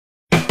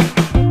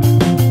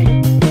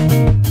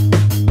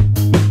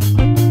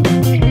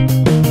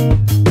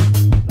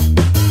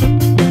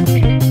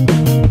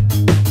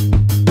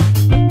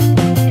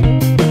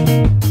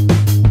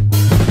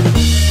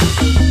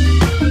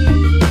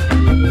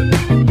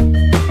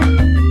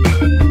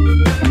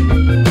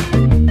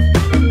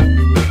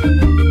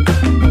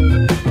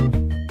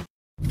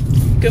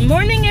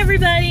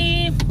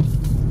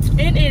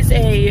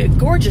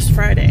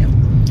Friday.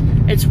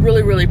 It's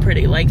really, really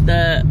pretty. Like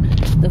the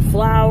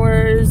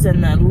flowers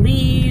and the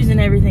leaves and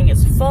everything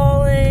is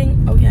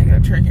falling. Oh yeah, I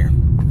gotta turn here.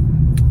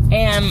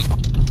 And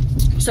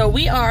so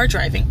we are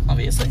driving,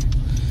 obviously.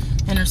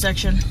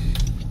 Intersection.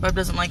 Bub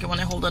doesn't like it when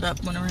I hold it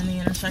up when we're in the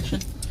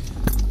intersection.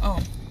 Oh,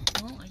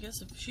 well, I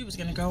guess if she was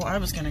gonna go, I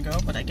was gonna go,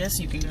 but I guess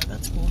you can go.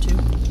 That's cool too.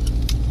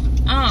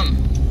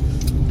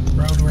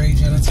 Road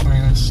rage at its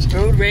finest.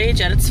 Road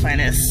rage at its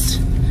finest.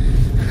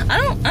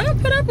 I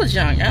don't put up with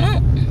junk. I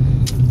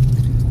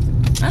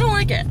don't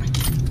like it.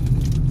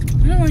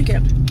 I don't like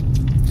it.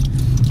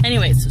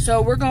 Anyways,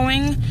 so we're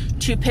going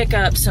to pick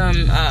up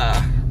some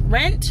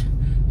rent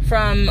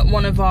from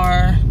one of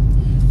our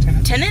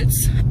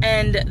tenants,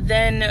 and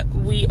then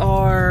we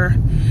are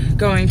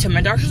going to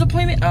my doctor's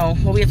appointment. Oh,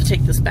 well, we have to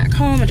take this back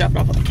home and drop it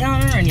off on the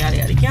counter and yada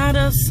yada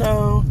yada.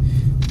 So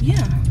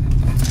yeah,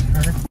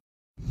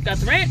 got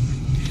the rent.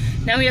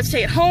 Now we have to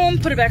take it home,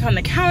 put it back on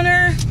the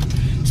counter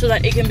so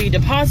that it can be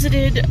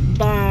deposited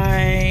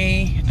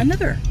by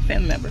another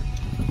family member.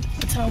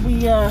 That's how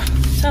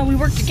we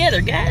work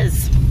together,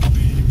 guys.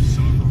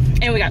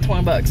 And we got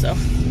 20 bucks, so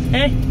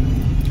hey.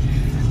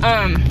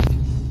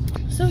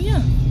 So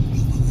yeah.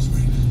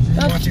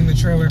 I'm watching the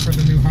trailer for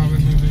the new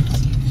Hobbit movie.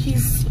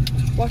 He's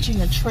watching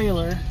a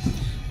trailer,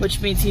 which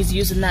means he's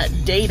using that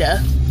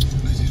data.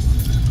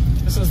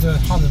 This is the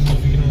Hobbit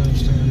movie, you don't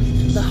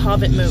understand. The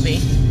Hobbit movie.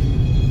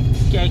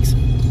 Yikes.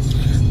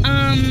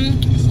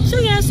 So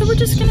yeah, so we're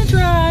just gonna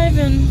drive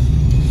and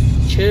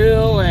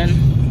chill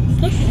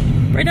and look,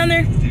 right down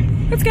there.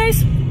 That's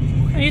guys.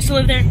 I used to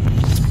live there.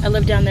 I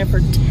lived down there for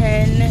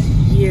 10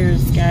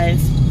 years,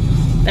 guys.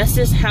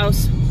 Bestest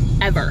house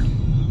ever.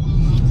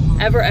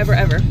 Ever, ever,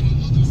 ever.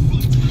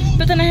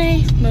 But then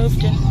I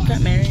moved and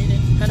got married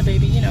and had a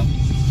baby, you know.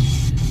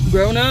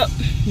 Grown up,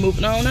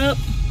 moving on up.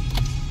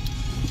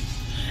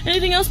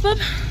 Anything else, bub?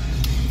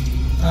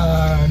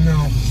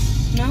 No.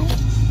 No?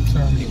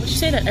 Sorry. You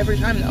say that every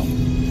time, though.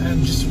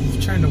 I'm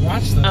just trying to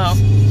watch this. Oh,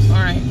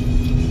 alright.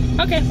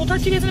 Okay, we'll talk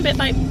to you guys in a bit.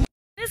 Bye.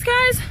 This,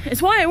 guys,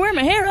 is why I wear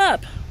my hair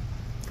up.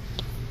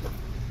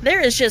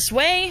 There is just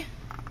way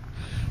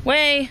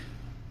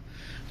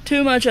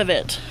too much of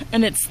it.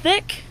 And it's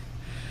thick.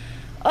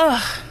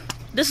 Ugh.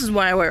 This is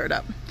why I wear it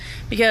up.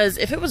 Because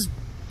if it was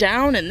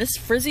down and this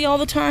frizzy all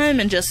the time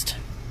and just...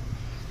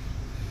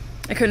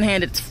 I couldn't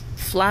handle it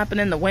flapping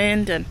in the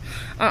wind and...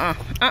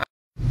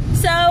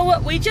 So,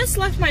 we just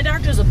left my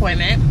doctor's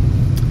appointment.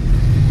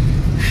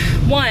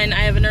 One,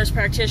 I have a nurse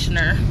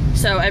practitioner,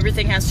 so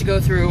everything has to go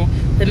through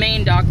the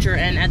main doctor,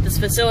 and at this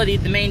facility,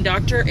 the main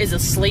doctor is a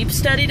sleep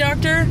study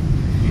doctor,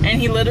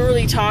 and he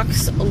literally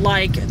talks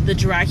like the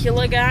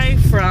Dracula guy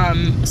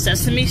from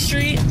Sesame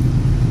Street.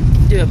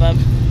 Do it, bub.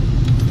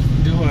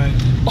 Do what?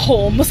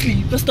 Oh, my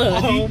sleep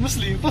study. Oh, my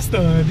sleep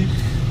study.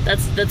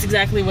 That's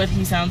exactly what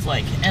he sounds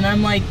like, and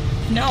I'm like,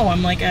 no,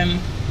 I've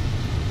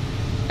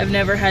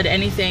never had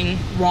anything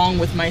wrong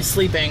with my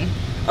sleeping.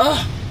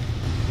 Ugh.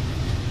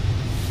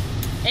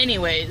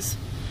 Anyways,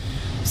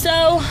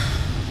 so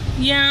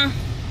yeah,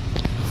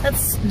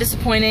 that's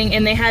disappointing,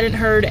 and they hadn't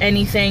heard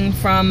anything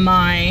from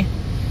my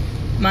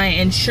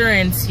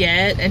insurance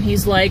yet, and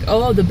he's like,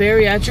 oh, the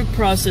bariatric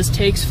process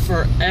takes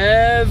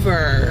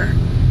forever,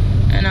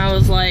 and I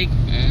was like,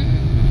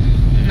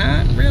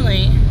 not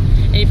really.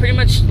 And he pretty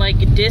much like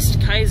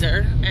dissed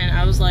Kaiser, and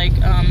I was like,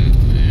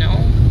 no.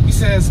 He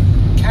says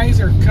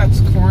Kaiser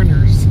cuts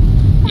corners.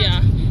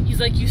 Yeah. He's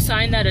like, you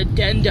sign that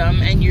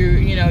addendum and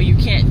you know, you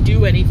can't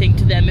do anything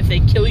to them if they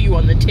kill you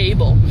on the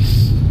table.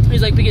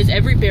 He's like, because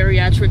every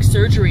bariatric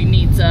surgery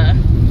needs a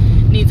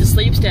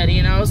sleep study.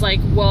 And I was like,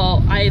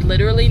 well, I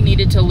literally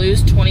needed to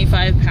lose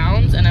 25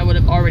 pounds and I would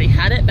have already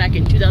had it back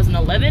in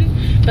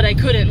 2011, but I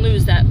couldn't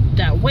lose that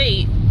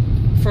weight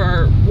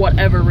for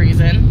whatever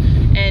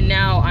reason. And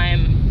now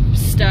I'm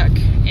stuck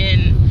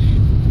in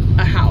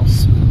a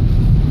house.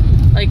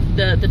 Like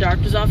the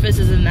doctor's office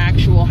is an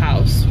actual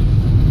house.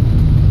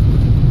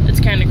 It's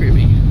kind of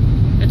creepy.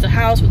 It's a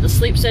house with a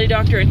sleep study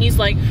doctor, and he's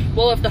like,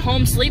 well, if the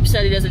home sleep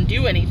study doesn't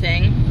do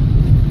anything,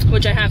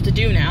 which I have to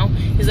do now,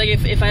 he's like,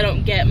 if I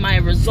don't get my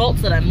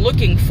results that I'm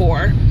looking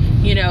for,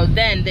 you know,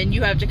 then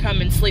you have to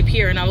come and sleep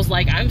here. And I was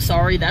like, I'm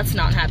sorry, that's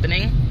not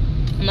happening.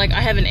 I'm like, I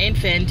have an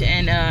infant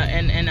and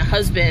a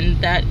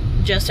husband that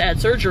just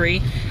had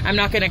surgery. I'm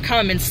not gonna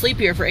come and sleep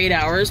here for 8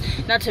 hours.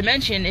 Not to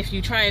mention, if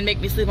you try and make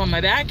me sleep on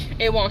my back,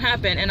 it won't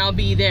happen, and I'll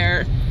be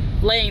there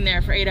laying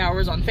there for 8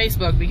 hours on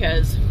Facebook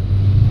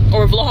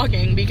or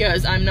vlogging,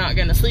 because I'm not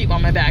gonna sleep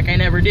on my back. I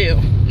never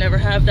do. Never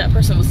have. That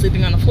person was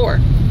sleeping on the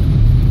floor.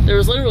 There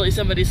was literally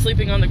somebody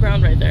sleeping on the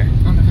ground right there.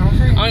 On the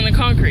concrete? On the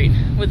concrete.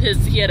 With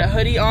he had a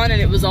hoodie on,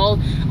 and it was all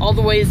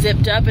the way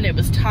zipped up, and it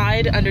was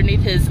tied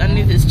underneath his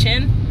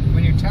chin.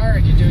 When you're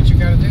tired, you do what you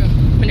gotta do.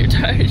 When you're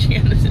tired,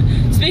 you gotta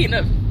do. Speaking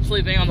of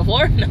sleeping on the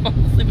floor, no,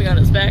 sleeping on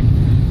his back.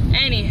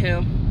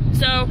 Anywho,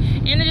 so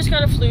Anna just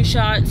got a flu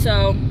shot,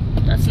 so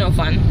that's no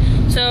fun.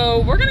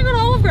 So we're gonna go to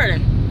Olive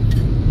Garden.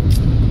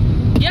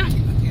 Yeah,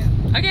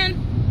 again,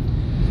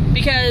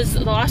 because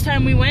the last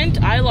time we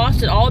went, I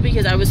lost it all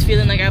because I was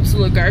feeling like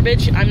absolute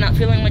garbage. I'm not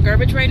feeling like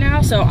garbage right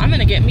now, so I'm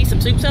gonna get me some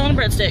soup, salad, and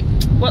breadstick.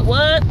 What?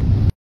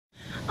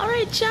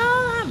 Alright, y'all,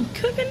 I'm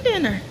cooking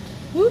dinner.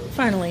 Whoop,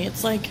 finally,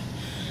 it's like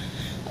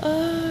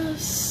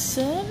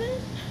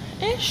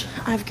 7-ish.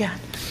 I've got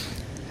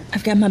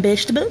my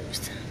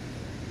vegetables.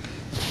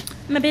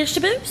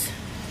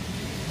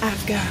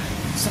 I've got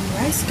some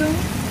rice going.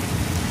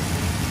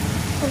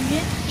 Oh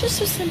yeah,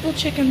 just a simple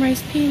chicken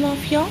rice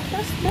pilaf, y'all.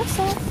 That's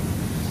all.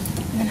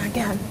 And then I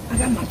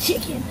got my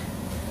chicken.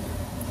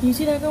 You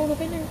see that going up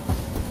in there?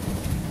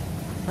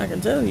 I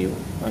can tell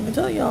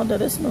y'all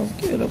that it smells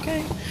good,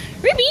 okay?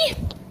 Ruby!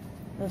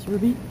 That's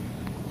Ruby.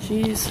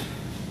 She's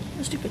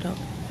a stupid dog.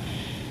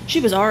 She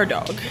was our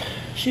dog.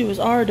 She was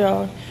our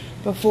dog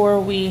before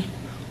we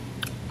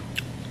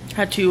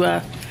had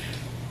to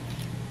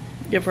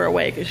give her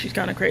away because she's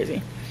kind of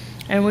crazy.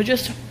 And we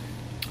just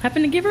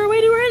happened to give her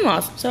away to her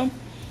in-laws. So,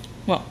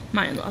 well,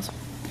 my in-laws.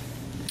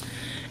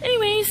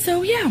 Anyway,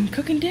 so yeah, I'm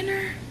cooking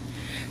dinner.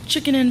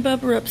 Chicken and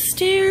Bubba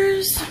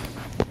upstairs.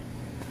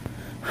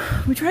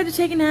 We tried to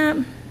take a nap.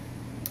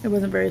 It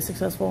wasn't very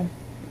successful.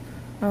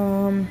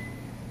 Oh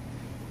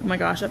my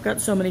gosh, I've got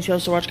so many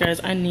shows to watch, guys.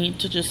 I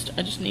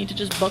just need to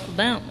just buckle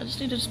down. I just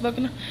need to just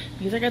buckle down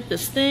because I got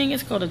this thing.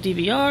 It's called a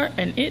DVR,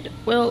 and it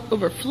will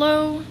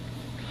overflow.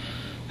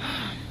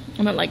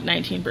 I'm at like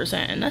 19%,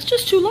 and that's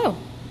just too low.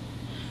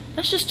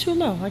 That's just too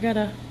low. I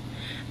gotta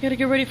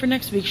get ready for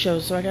next week's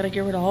shows, so I gotta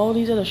get rid of all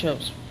these other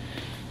shows.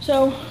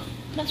 So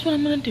that's what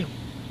I'm gonna do.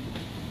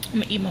 I'm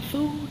gonna eat my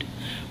food.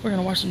 We're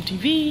gonna watch some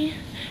TV.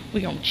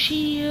 We're gonna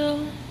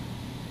chill.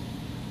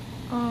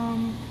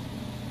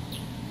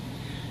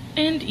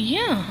 And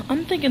yeah,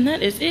 I'm thinking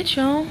that is it,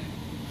 y'all.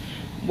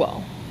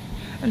 Well,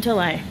 until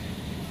I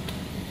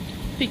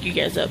pick you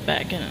guys up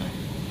back in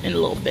a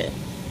little bit.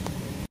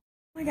 Oh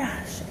my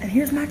gosh, and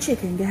here's my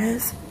chicken,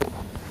 guys.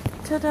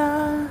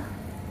 Ta-da!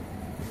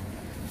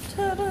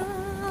 Ta-da!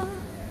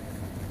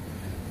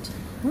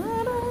 Ta-da!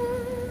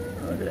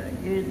 Look at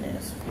that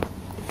goodness.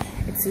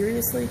 It's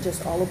seriously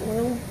just olive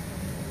oil,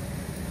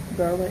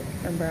 garlic,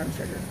 and brown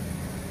sugar.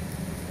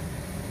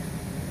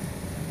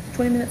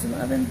 20 minutes in the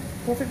oven,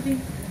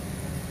 450.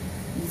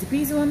 Easy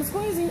peasy lemon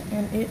squeezy,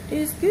 and it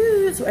is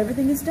good. So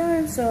everything is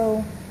done.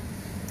 So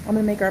I'm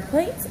gonna make our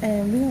plates,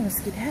 and we're gonna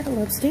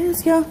skedaddle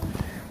upstairs, y'all.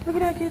 Look at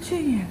that good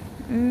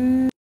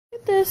chicken.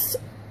 Look at this.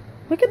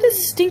 Look at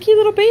this stinky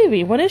little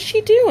baby. What is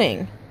she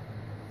doing?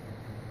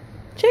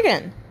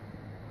 Chicken.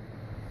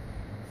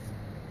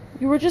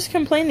 You were just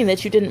complaining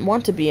that you didn't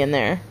want to be in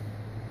there.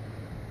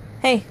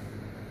 Hey.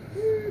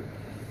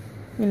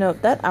 You know,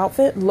 that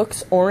outfit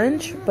looks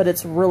orange, but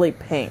it's really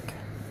pink.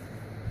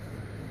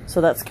 So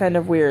that's kind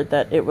of weird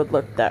that it would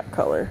look that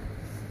color.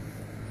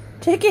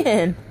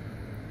 Chicken!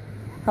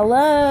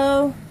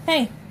 Hello!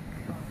 Hey!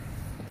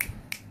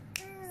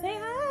 Say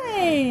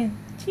hi!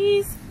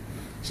 Jeez.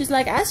 She's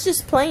like, I was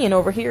just playing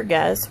over here,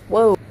 guys.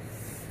 Whoa.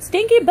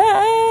 Stinky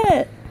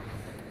butt!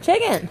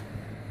 Chicken!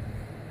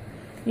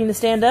 You gonna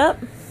stand up?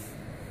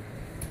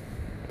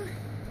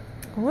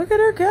 Look at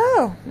her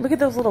go! Look at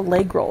those little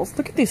leg rolls.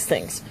 Look at these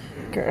things.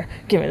 Okay,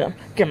 give me them.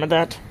 Give me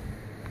that.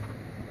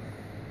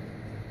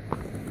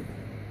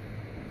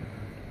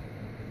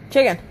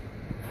 Chicken.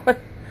 What?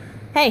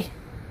 Hey.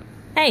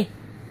 Hey.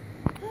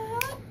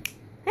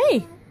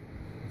 Hey.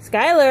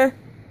 Skylar.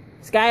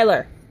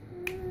 Skylar.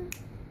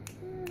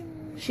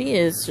 She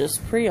is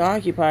just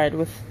preoccupied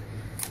with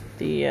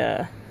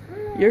the,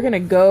 you're gonna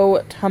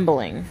go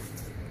tumbling.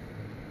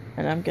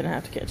 And I'm gonna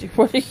have to catch you.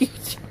 What are you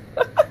doing?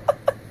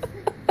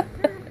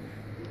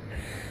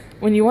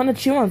 When you want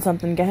to chew on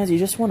something, guys, you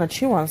just want to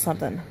chew on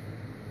something.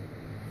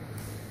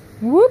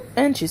 Whoop,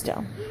 and she's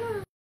down.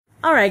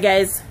 Alright,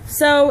 guys,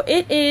 so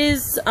it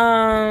is,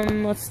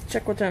 let's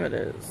check what time it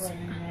is.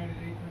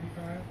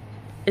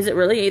 Is it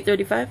really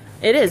 8:35?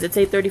 It is, it's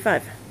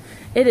 8:35.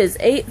 It is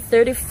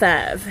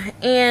 8:35,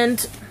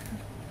 and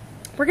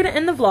we're gonna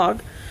end the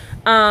vlog.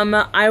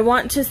 I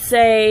want to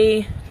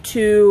say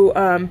to,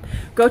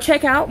 go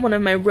check out one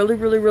of my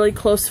really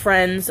close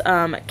friends,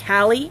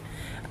 Callie.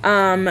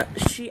 I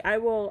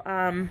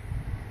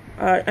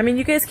mean,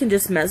 you guys can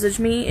just message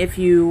me if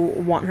you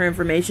want her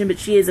information, but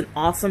she is an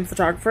awesome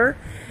photographer,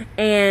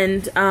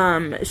 and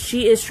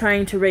she is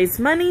trying to raise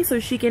money so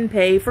she can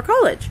pay for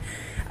college.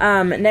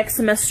 Next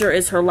semester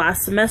is her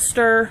last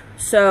semester,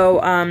 so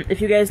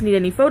if you guys need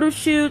any photo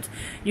shoots,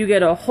 you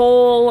get a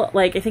whole,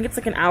 like, I think it's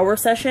like an hour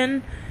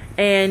session,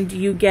 and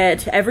you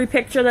get every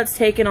picture that's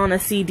taken on a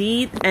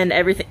CD, and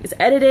everything is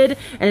edited,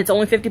 and it's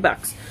only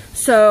 $50.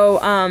 So,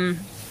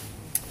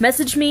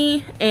 message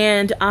me,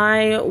 and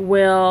I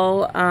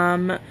will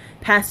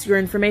pass your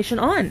information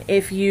on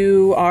if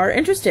you are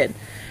interested.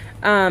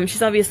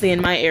 She's obviously in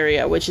my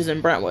area, which is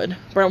in Brentwood.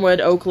 Brentwood,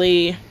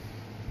 Oakley,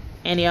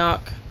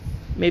 Antioch,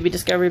 maybe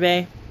Discovery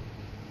Bay.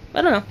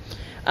 I don't know.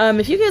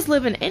 If you guys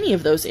live in any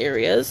of those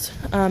areas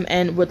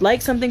and would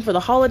like something for the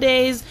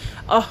holidays,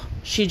 oh,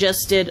 she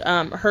just did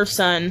her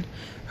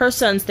her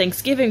son's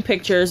Thanksgiving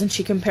pictures, and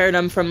she compared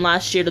them from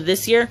last year to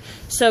this year.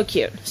 So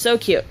cute. So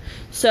cute.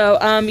 So,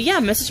 yeah,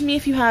 message me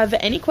if you have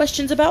any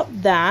questions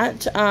about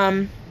that.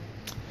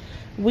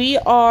 We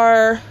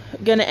are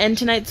going to end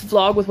tonight's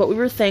vlog with what we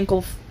were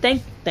thankful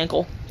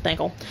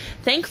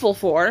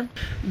for.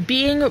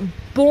 Being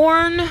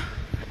born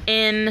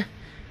in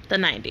the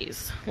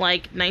 90s,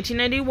 like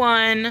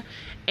 1991,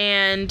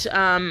 and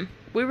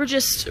we're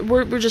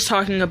just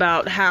talking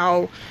about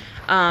how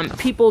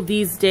people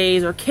these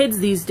days, or kids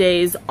these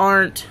days,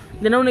 they're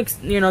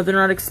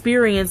not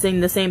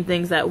experiencing the same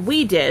things that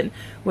we did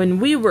when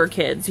we were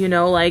kids. You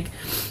know, like,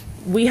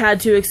 we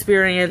had to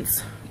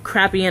experience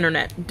crappy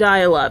internet,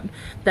 dial-up,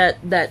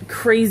 that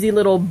crazy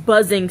little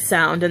buzzing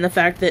sound, and the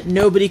fact that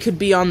nobody could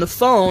be on the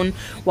phone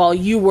while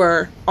you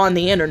were on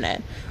the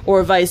internet,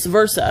 or vice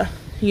versa.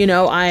 You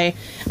know, I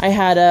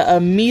had a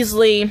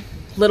measly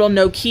little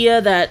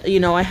Nokia that,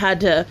 you know, I had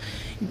to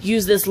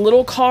use this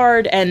little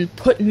card and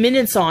put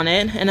minutes on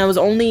it, and I was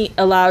only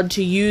allowed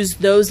to use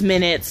those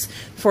minutes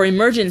for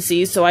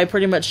emergencies, so I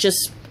pretty much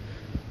just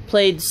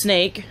played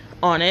Snake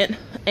on it.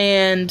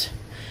 And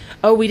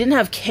oh, we didn't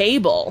have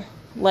cable.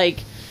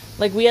 Like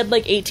we had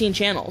like 18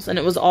 channels, and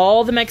it was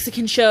all the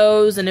Mexican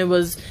shows, and it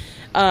was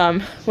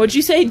what'd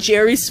you say,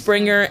 Jerry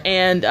Springer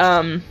and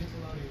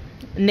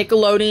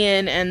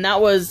Nickelodeon, and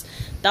that was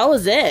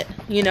it.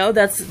 You know,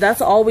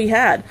 that's all we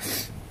had.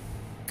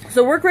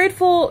 So we're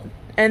grateful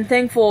and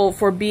thankful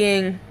for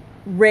being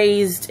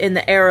raised in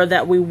the era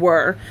that we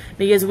were,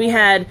 because we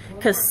had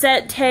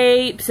cassette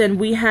tapes, and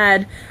we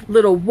had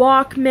little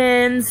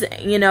Walkmans,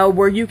 you know,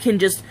 where you can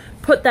just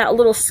put that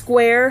little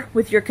square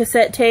with your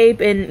cassette tape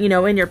in, you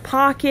know, in your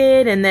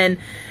pocket, and then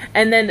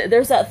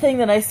there's that thing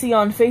that I see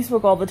on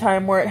Facebook all the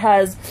time where it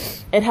has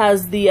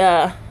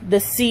the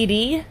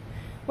CD.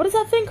 What is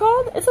that thing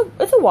called? It's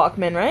a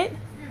Walkman, right?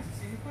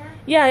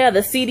 Yeah,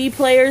 the CD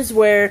players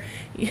where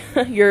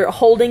you're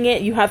holding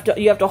it. You have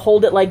to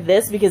hold it like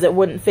this because it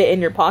wouldn't fit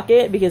in your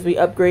pocket, because we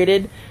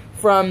upgraded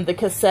from the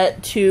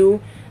cassette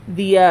to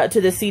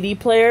the CD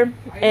player.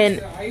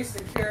 I used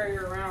to carry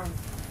around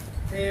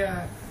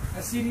a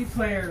CD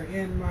player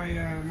in my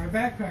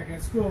backpack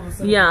at school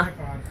instead of an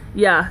iPod.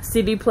 Yeah,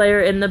 CD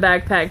player in the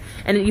backpack,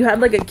 and you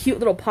had like a cute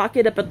little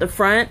pocket up at the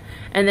front,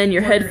 and then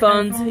your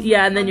headphones.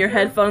 And then your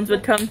headphones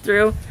would come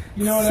through.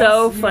 You know what so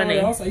else? funny.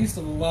 You know what else I used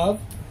to love?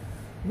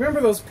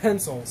 Remember those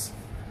pencils?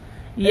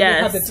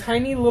 Yes. They had the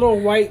tiny little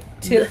white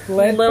tip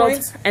lead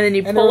points, and then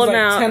you and pull there was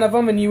them like out. 10 of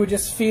them, and you would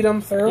just feed them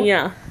through.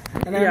 Yeah.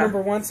 And I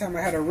remember one time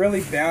I had a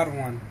really bad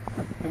one,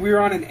 and we were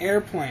on an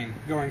airplane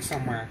going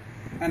somewhere,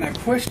 and I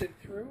pushed it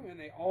through, and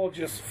they all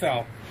just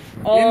fell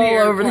all in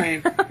the over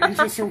airplane and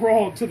just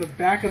rolled to the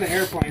back of the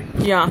airplane.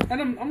 Yeah.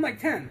 And I'm like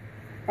 10.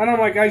 And I'm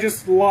like, I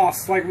just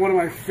lost like one of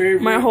my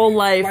favorite, my whole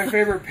life, my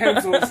favorite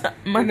pencils.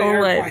 My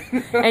whole life.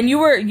 And you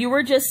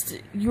were just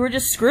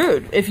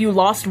screwed if you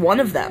lost one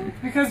of them,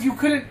 because you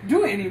couldn't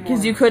do it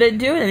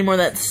anymore.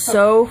 That's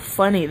so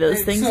funny.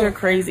 Those things are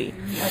crazy.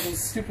 You have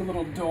those stupid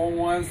little dull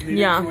ones. And they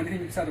didn't do anything,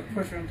 you just had to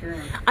push them through.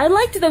 I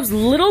liked those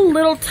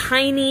little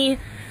tiny.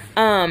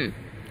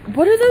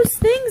 What are those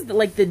things?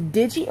 Like the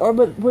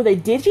were they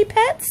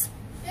Digipets?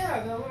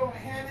 Yeah, the little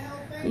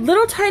handheld things.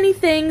 Little tiny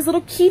things,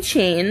 little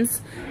keychains.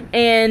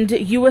 And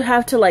you would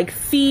have to like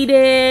feed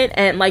it,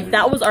 and like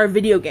that was our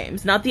video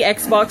games, not the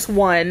Xbox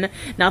One,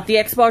 not the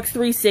Xbox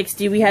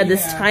 360. We had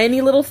this tiny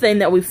little thing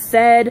that we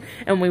fed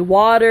and we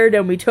watered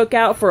and we took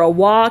out for a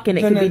walk, and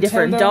it could be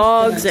different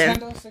dogs.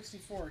 And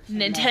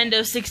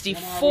Nintendo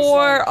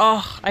 64.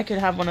 Oh, I could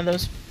have one of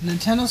those.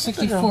 Nintendo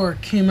 64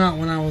 came out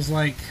when I was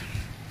like,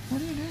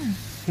 what are you doing?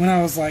 When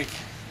I was like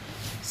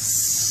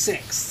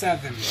 6,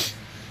 7,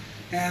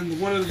 and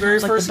one of the very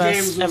first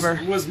games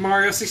was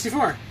Mario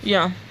 64.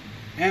 Yeah.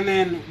 And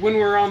then when we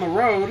were on the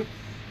road,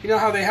 you know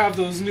how they have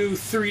those new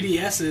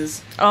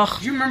 3DSs? Oh.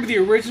 Do you remember the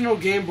original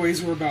Game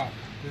Boys were about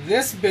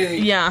this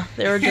big? Yeah,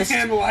 they were just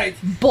and like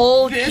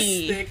bulky,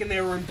 this thick, and they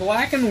were in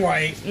black and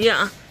white.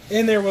 Yeah.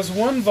 And there was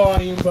one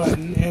volume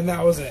button, and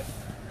that was it.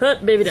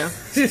 Baby down.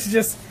 It's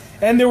just,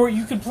 and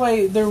you could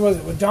play. There was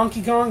with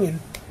Donkey Kong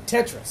and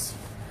Tetris.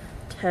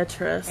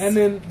 And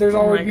then there's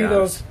always be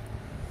those.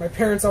 My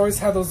parents always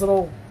had those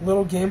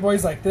little Game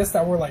Boys like this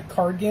that were like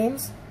card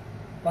games.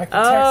 Like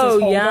the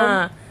Texas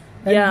Hold'em.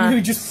 And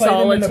you just play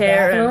them in the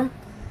bathroom.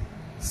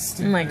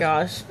 Oh my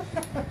gosh.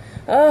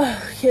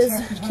 Oh,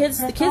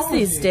 kids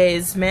these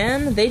days,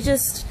 man.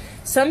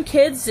 Some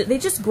kids, they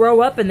just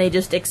grow up and they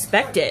just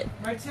expect it.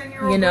 My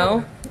 10-year-old you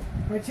know?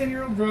 brother. My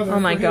 10-year-old brother, oh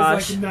my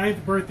gosh. His like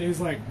 9th birthday, he's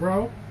like,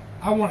 bro,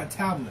 I want a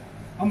tablet.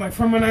 I'm like,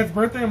 for my 9th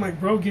birthday, I'm like,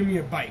 bro, give me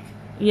a bike.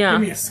 Yeah.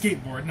 Give me a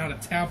skateboard, not a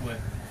tablet.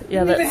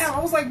 Yeah, I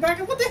was like,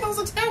 what the hell is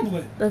a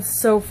tablet? That's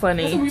so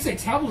funny. That's when we say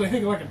tablet, I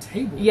think of like a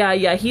table.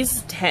 Yeah,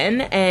 he's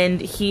 10 and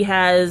he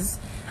has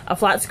a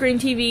flat screen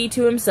TV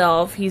to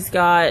himself. He's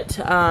got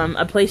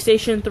a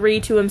PlayStation 3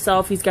 to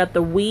himself. He's got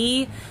the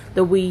Wii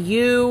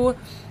U.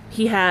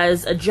 He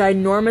has a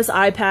ginormous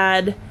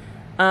iPad.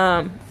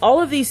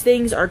 All of these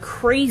things are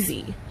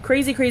crazy.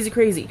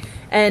 Crazy.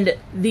 And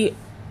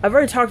I've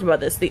already talked about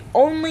this. The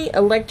only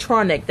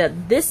electronic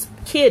that this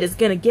kid is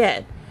gonna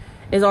get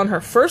is on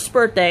her first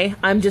birthday.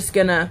 I'm just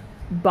gonna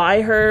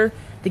buy her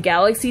the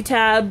Galaxy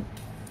Tab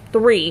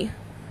 3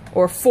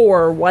 or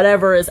 4,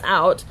 whatever is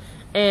out,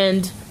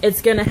 and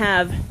it's gonna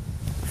have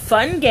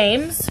fun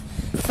games,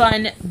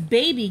 fun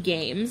baby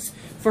games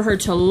for her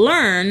to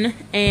learn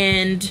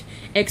and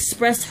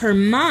express her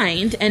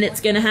mind, and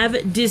it's gonna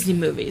have Disney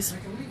movies.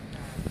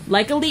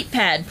 Like a Leap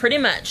Pad, pretty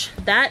much.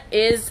 That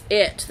is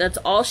it. That's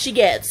all she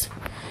gets.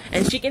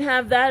 And she can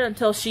have that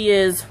until she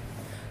is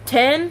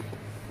 10,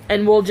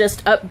 and we'll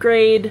just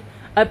upgrade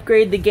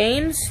the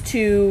games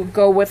to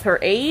go with her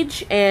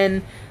age,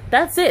 and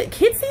that's it.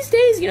 Kids these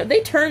days, you know,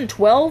 they turn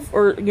 12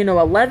 or, you know,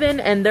 11,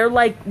 and they're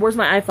like, where's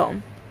my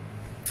iPhone?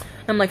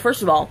 I'm like,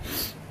 first of all,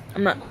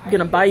 I'm not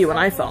gonna buy you an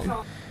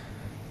iPhone.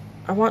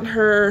 I want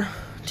her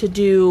to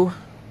do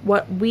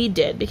what we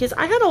did, because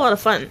I had a lot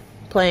of fun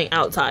playing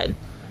outside.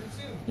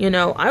 You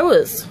know,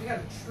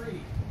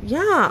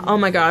 yeah, oh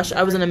my gosh,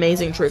 I was an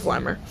amazing tree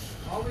climber.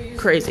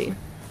 Crazy.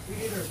 We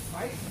either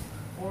bike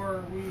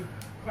or we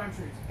climb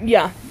trees.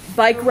 Yeah,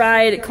 bike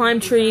ride,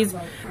 climb trees.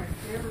 My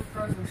favorite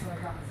presents that I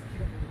got as a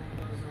kid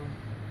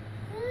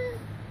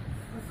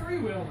was a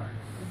three-wheeler.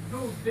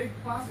 Those big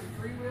plastic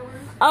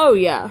three-wheelers. Oh,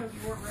 yeah. Because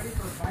you weren't ready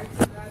for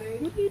bikes at that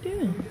age. What are you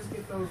doing? You just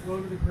get those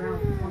low to the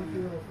ground with funky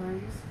little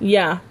things.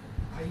 Yeah.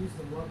 I used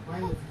to love,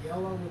 mine was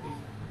yellow with these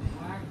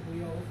black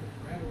wheels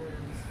with red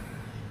rims.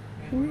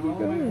 And all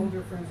my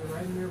older friends are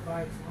riding their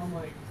bikes, and I'm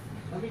like,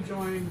 let me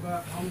join,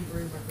 but I'll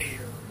bring my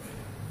finger.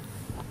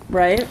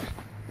 Right?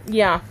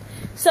 Yeah.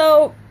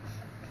 So,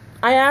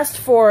 I asked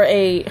for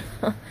I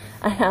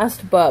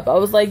asked Bub, I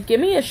was like, give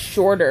me a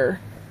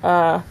shorter,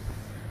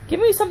 give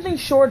me something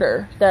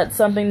shorter that's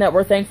something that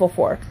we're thankful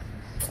for.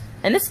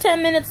 And it's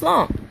 10 minutes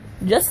long.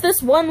 Just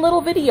this one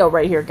little video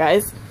right here,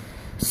 guys.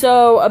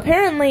 So,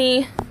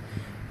 apparently,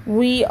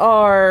 we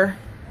are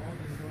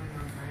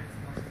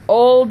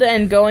old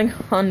and going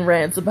on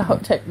rants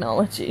about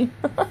technology.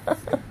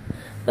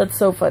 That's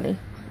so funny.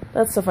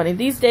 That's so funny.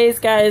 These days,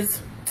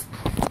 guys,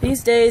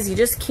 these days, you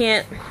just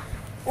can't.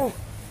 You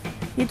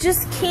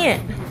just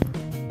can't.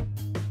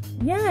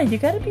 Yeah, you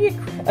gotta be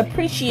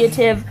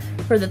appreciative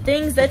for the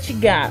things that you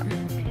got.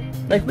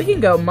 Like, we can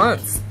go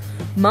months,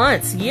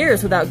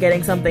 years without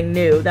getting something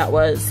new that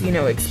was, you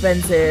know,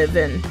 expensive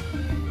and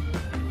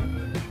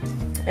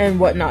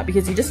whatnot,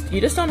 because you just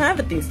don't have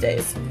it these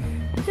days.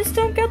 You just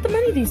don't got the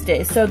money these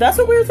days. So that's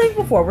what we're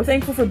thankful for. We're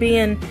thankful for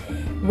being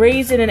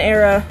raised in an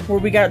era where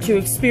we got to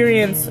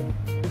experience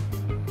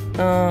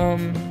no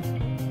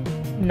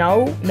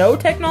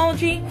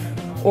technology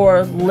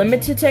or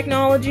limited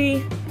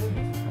technology,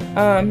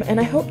 and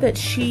I hope that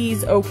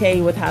she's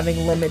okay with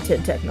having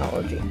limited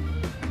technology.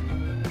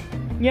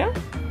 Yeah?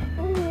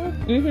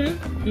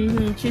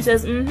 She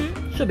says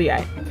she'll be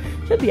alright.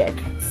 She'll be alright.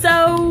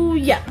 So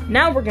yeah,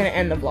 now we're gonna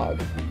end the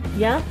vlog.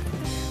 Yeah?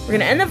 We're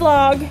gonna end the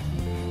vlog.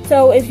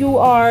 So if you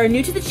are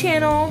new to the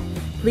channel,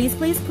 please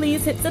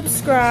hit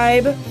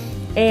subscribe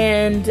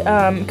and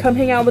come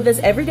hang out with us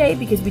every day,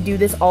 because we do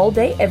this all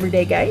day, every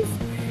day, guys.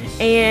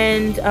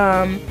 And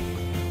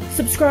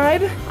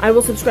subscribe. I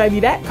will subscribe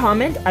you back.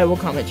 Comment. I will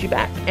comment you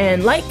back.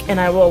 And like, and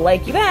I will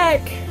like you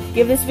back.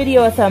 Give this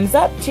video a thumbs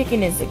up.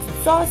 Chicken is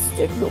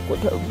exhausted. Look what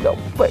her little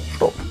butt.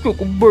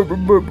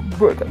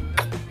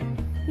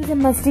 He's a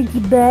my stinky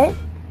butt.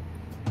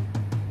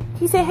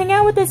 He said, hang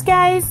out with us,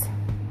 guys.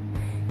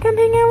 Come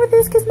hang out with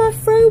us, because my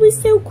fro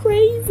is so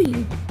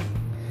crazy.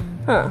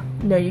 Huh.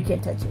 No, you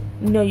can't touch it.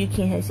 No, you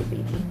can't have it,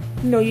 baby.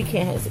 No, you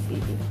can't have it,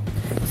 baby.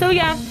 So,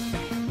 yeah.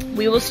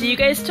 We will see you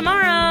guys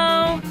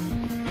tomorrow.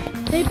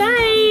 Say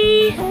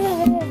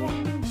bye.